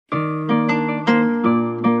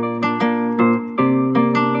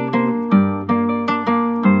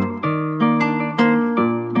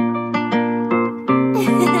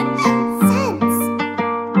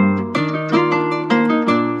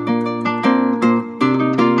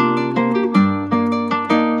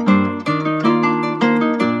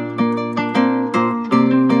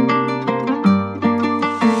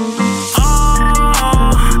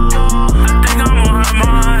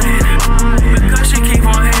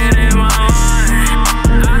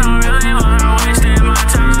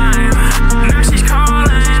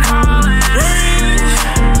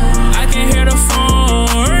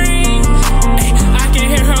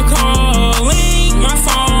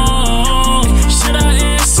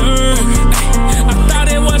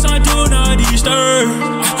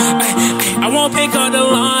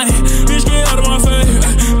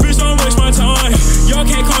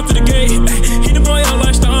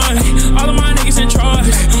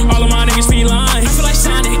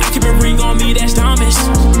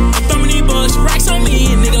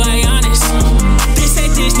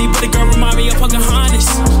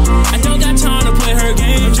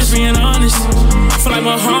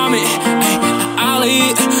it. I'll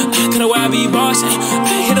eat. Coulda why I be bossing.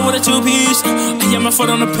 Hit it with a two-piece. Yeah, my foot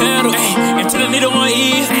on the pedal. Until the needle won't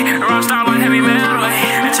eat. Rock star like heavy metal.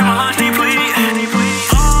 Until my lungs deplete.